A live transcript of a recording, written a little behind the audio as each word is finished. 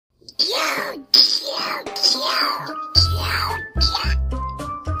Ew.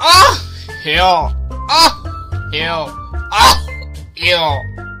 Ew. Ew.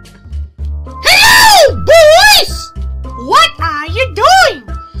 Hello, boys! What are you doing?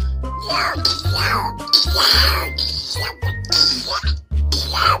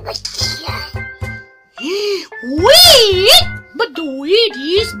 Weed? But the weed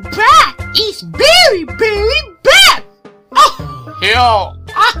is bad. It's very, very bad. Ew.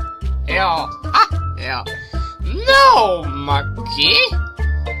 Ew. Ew. No, monkey.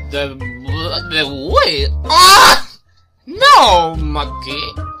 The weed. No, monkey.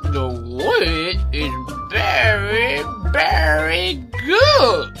 The weed is very, very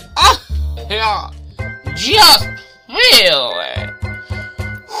good. Yeah. Just feel it.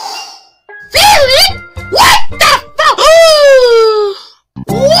 Feel it? What the fuck?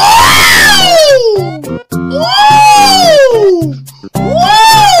 Whoa! Whoa!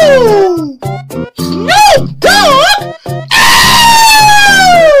 Whoa! Snoop Dogg?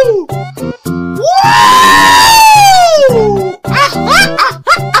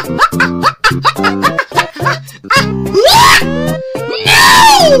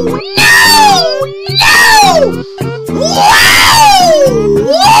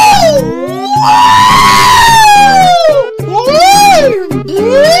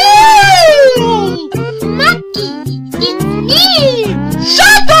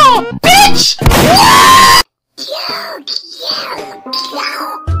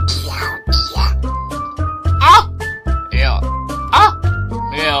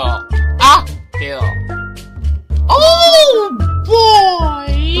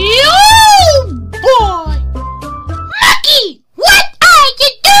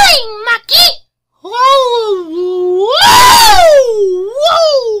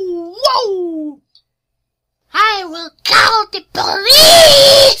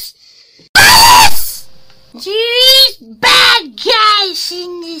 These bad guys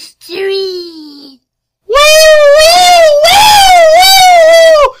in the street. Boom!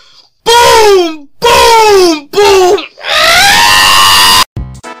 Boom! Boom!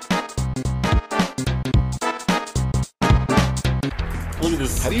 Look at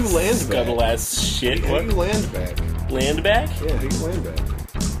this. How do you land back? Scuttle ass shit. How do you land back? Land back? Yeah, how do you land back?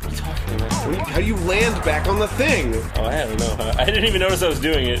 What are you talking about? How do you land back on the thing? Oh, I don't know. I didn't even notice I was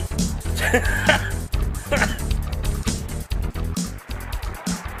doing it.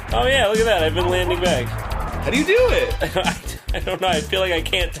 Oh yeah, look at that. I've been landing back. How do you do it? I don't know. I feel like I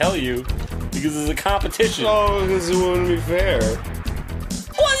can't tell you because it's a competition. Oh, because it wouldn't be fair.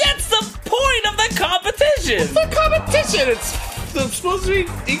 Well, that's the point of the competition. It's a competition. It's supposed to be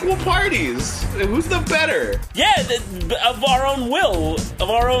equal parties. Who's the better? Yeah, of our own will, of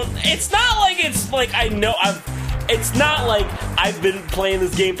our own. It's not like I know. It's not like I've been playing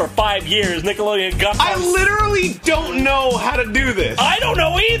this game for 5 years. Nickelodeon got. I literally don't know how to do this. I don't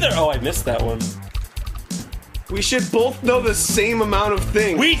know either. Oh, I missed that one. We should both know the same amount of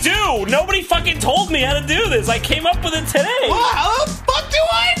things. We do. Nobody fucking told me how to do this. I came up with it today. Well, how the fuck do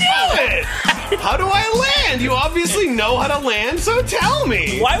I do it? How do I land? You obviously know how to land, so tell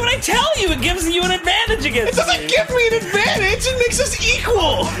me. Why would I tell you? It gives you an advantage against me. It doesn't give me an advantage. It makes us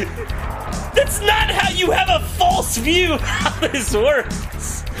equal. That's not how you have a false view of how this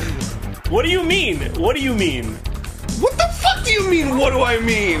works. What do you mean? What do you mean? What the fuck do you mean, what do I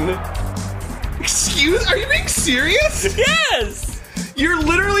mean? Excuse? Are you being serious? Yes! You're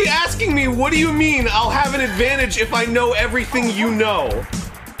literally asking me, what do you mean I'll have an advantage if I know everything you know?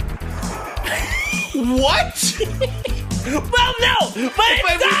 What? Well, no! But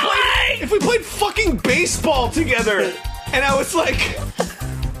if we played fucking baseball together, and I was like,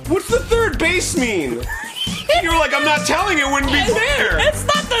 what's the third base mean? You were like, I'm not telling you, it wouldn't be fair. It's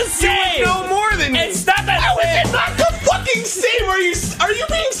not the same. You would know more than me. It's not the How same. is it not the fucking same? Are you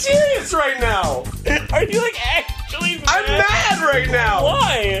being serious right now? Are you like actually mad? I'm mad right now.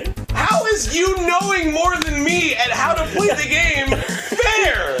 Why? How is you knowing more than me at how to play the game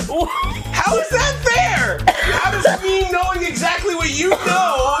fair? How is that fair? How does me knowing exactly what you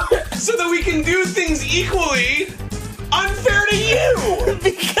know so that we can do things equally unfair to you?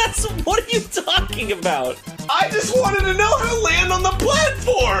 Because what are you talking about? I just wanted to know how to land on the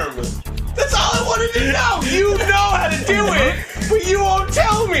platform. That's all I wanted to know. You know how to do it, but you won't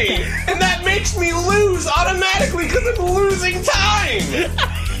tell me. And that makes me lose automatically because I'm losing time.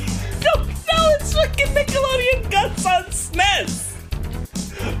 No, it's fucking Nickelodeon Guts on SNES.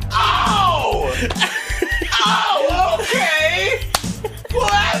 Oh! Oh, okay. Well,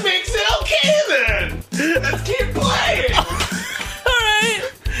 that makes it okay then. Let's keep playing. All right,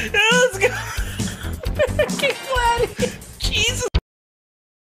 let's go. Keep playing. Jesus.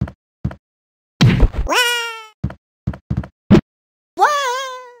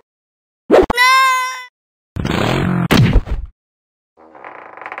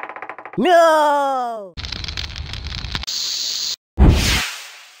 No!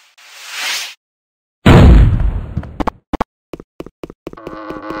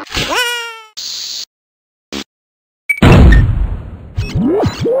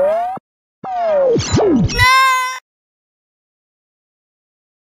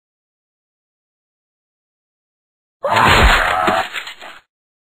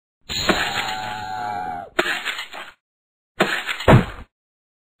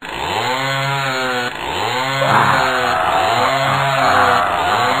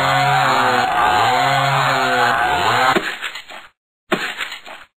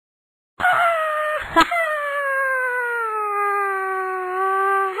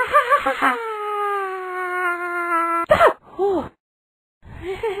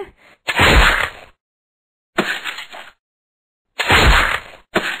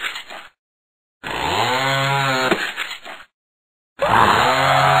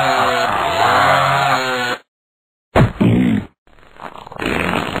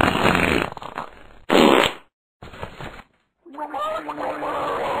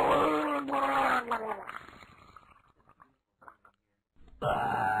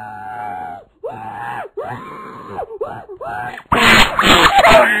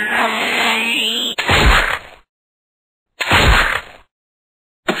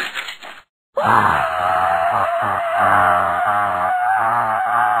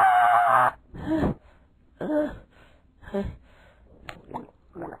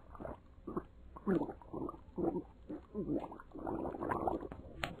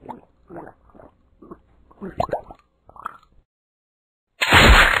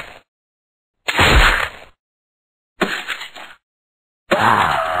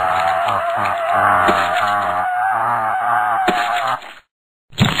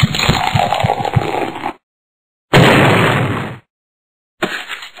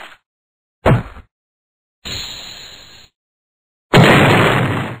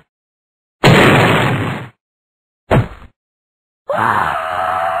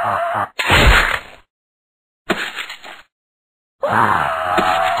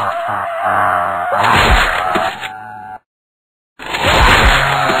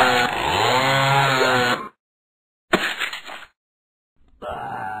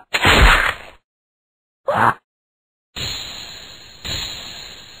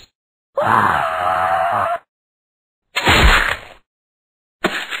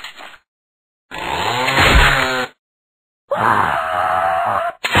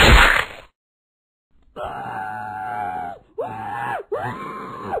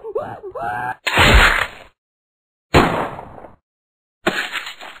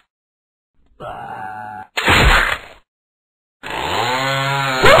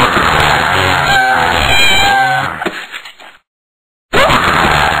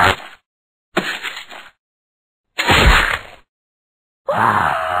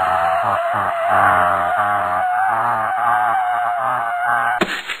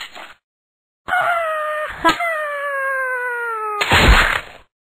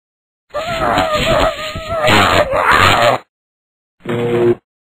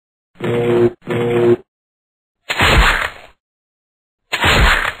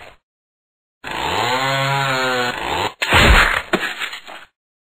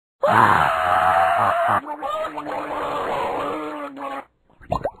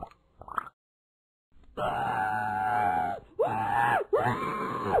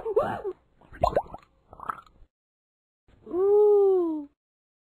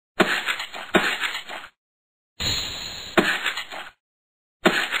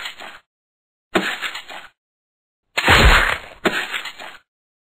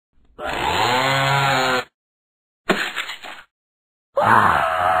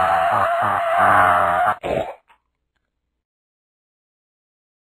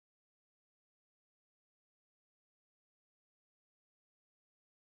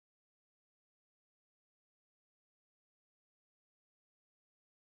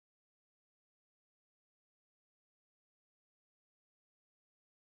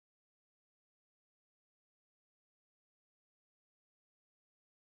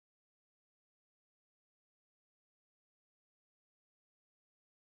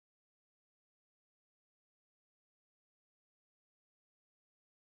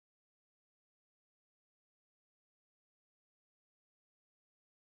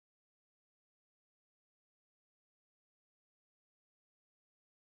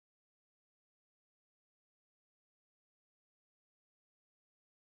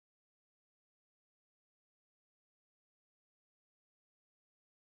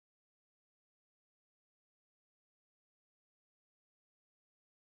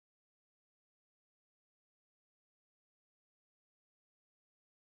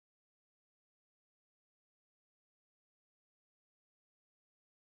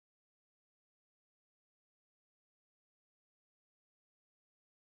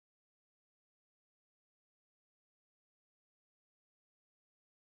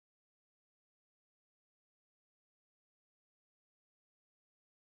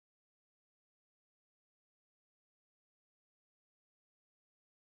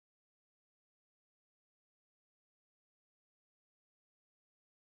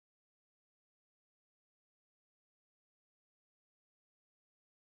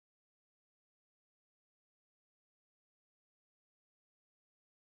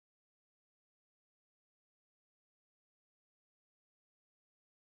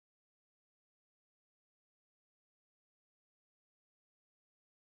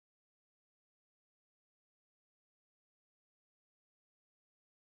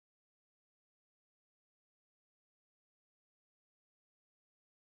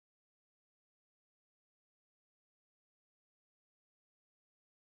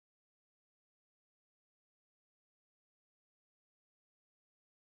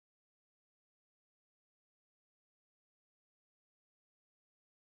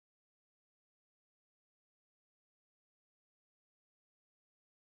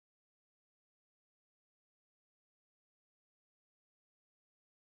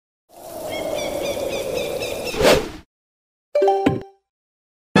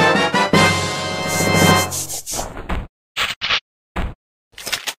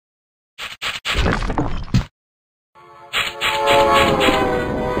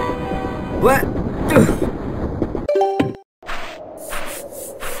 What?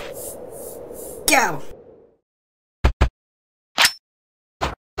 Go!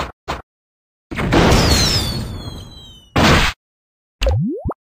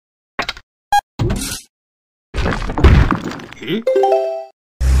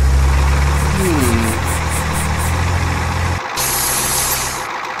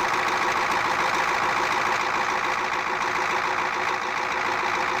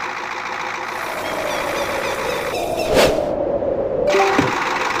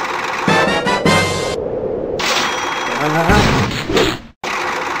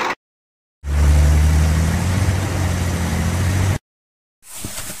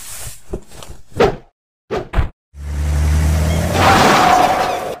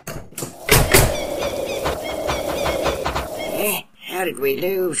 How did we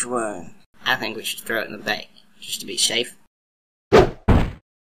lose one? I think we should throw it in the bay, just to be safe.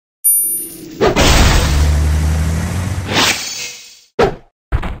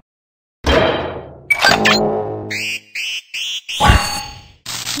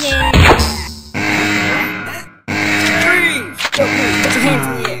 Freeze! Don't move! Put your hands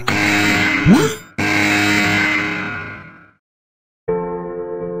in the air!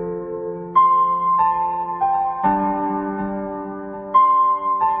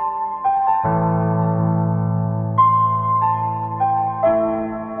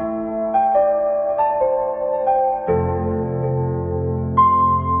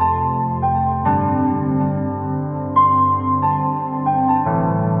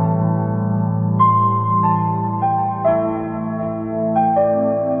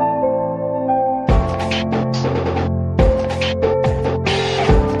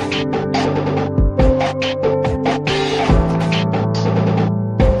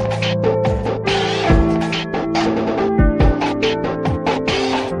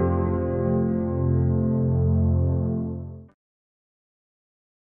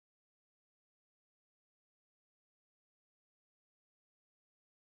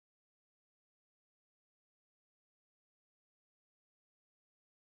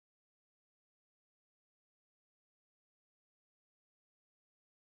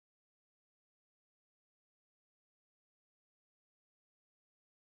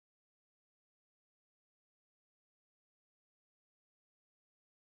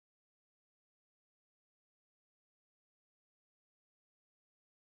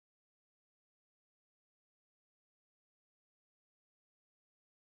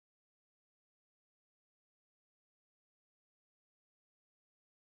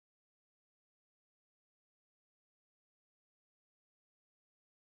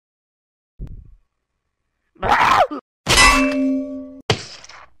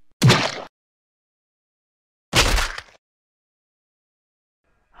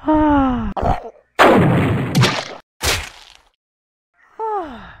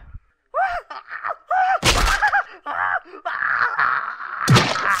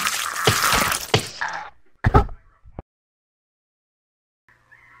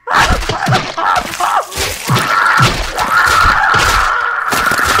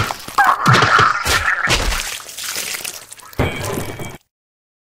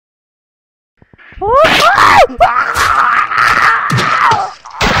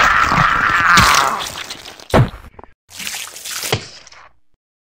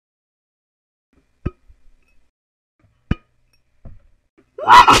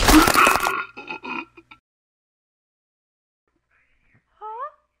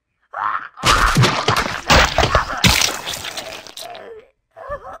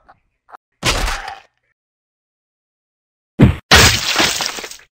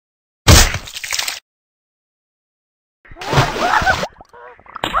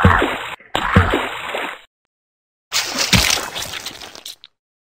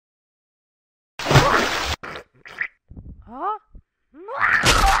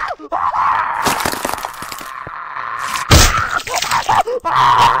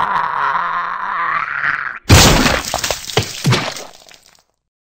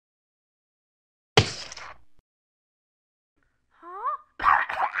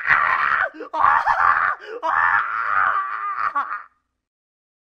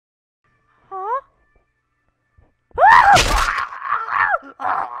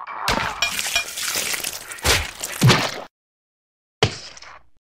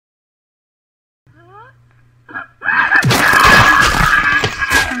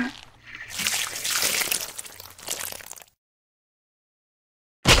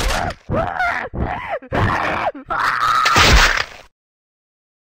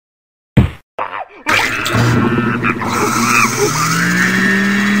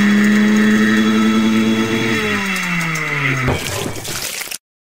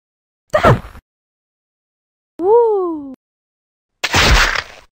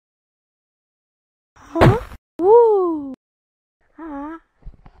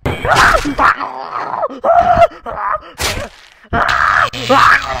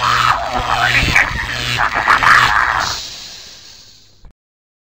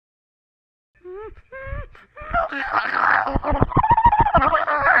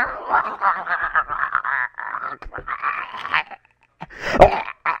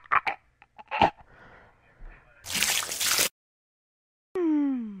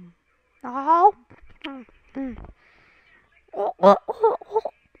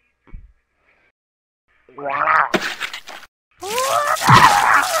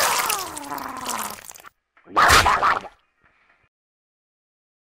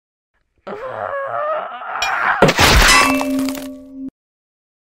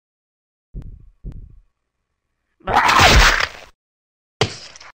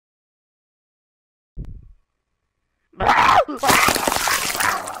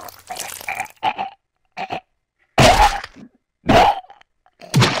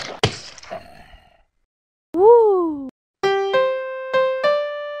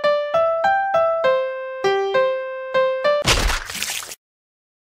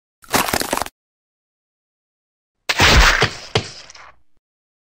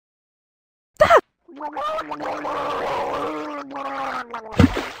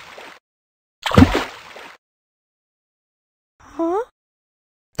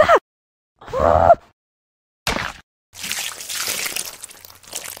 Huh?